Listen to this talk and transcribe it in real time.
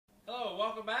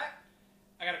welcome back.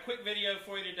 I got a quick video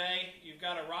for you today. You've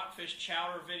got a Rockfish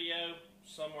Chowder video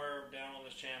somewhere down on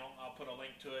this channel. I'll put a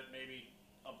link to it, maybe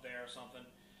up there or something.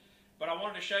 But I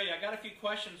wanted to show you, I got a few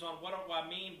questions on what I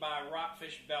mean by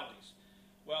rockfish bellies.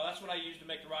 Well, that's what I use to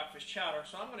make the rockfish chowder.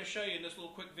 So I'm going to show you in this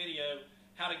little quick video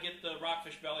how to get the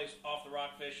rockfish bellies off the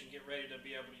rockfish and get ready to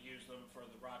be able to use them for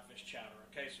the rockfish chowder.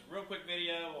 Okay, so real quick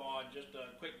video on just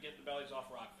a quick get the bellies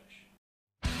off rockfish.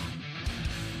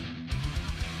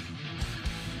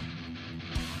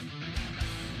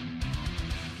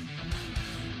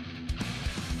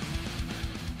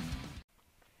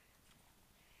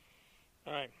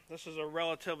 Alright, this is a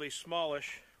relatively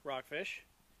smallish rockfish.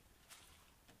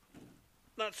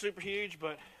 Not super huge,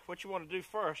 but what you want to do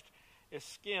first is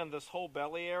skin this whole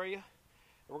belly area.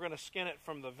 We're going to skin it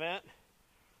from the vent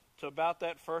to about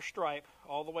that first stripe,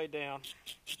 all the way down.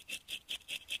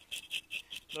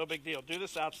 No big deal. Do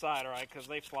this outside, alright, because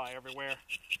they fly everywhere.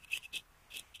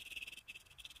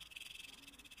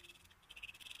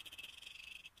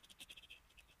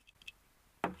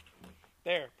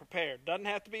 There, prepared. Doesn't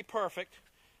have to be perfect,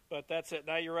 but that's it.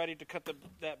 Now you're ready to cut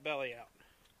that belly out.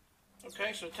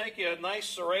 Okay, so take you a nice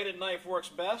serrated knife works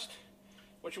best.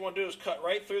 What you want to do is cut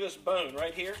right through this bone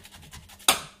right here,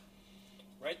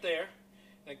 right there,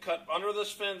 and cut under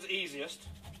this fin's easiest.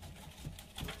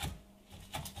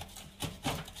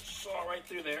 Saw right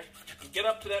through there. And get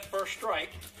up to that first stripe,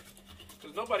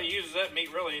 because nobody uses that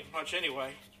meat really much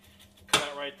anyway. Cut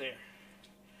it right there.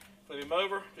 Flip him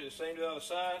over, do the same to the other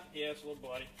side. Yeah, it's a little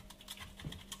bloody.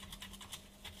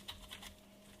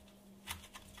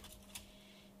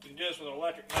 You can do this with an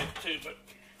electric knife too, but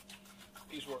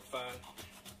these work fine.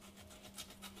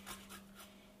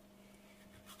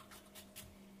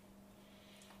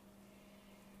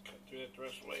 Cut through that the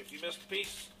rest of the way. If you missed a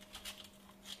piece,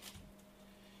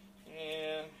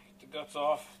 and get the guts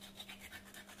off.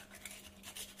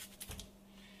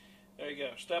 There you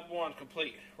go. Step one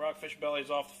complete. Rockfish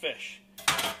bellies off the fish.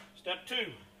 Step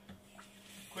two,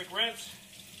 quick rinse.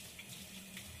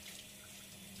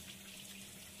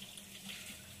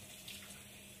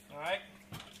 Alright.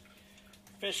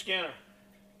 Fish skinner.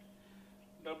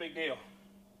 No big deal.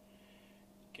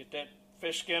 Get that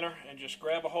fish skinner and just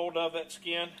grab a hold of that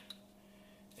skin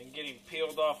and get him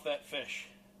peeled off that fish.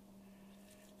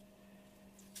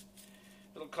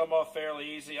 It'll come off fairly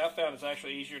easy. I found it's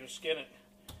actually easier to skin it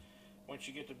once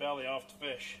you get the belly off the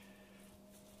fish.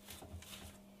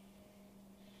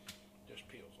 Just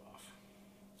peels off.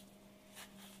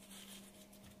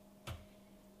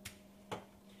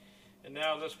 And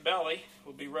now this belly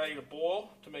will be ready to boil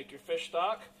to make your fish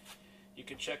stock. You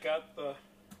can check out the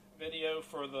video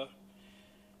for the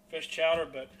fish chowder,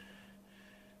 but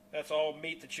that's all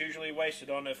meat that's usually wasted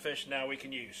on that fish now we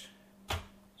can use.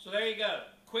 So there you go.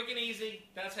 Quick and easy.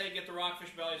 That's how you get the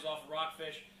rockfish bellies off of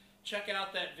rockfish. Check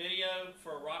out that video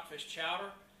for a rockfish chowder.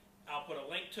 I'll put a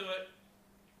link to it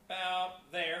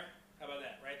about there. How about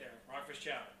that? Right there. Rockfish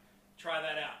chowder. Try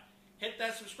that out. Hit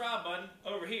that subscribe button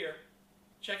over here.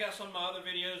 Check out some of my other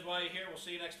videos while you're here. We'll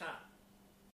see you next time.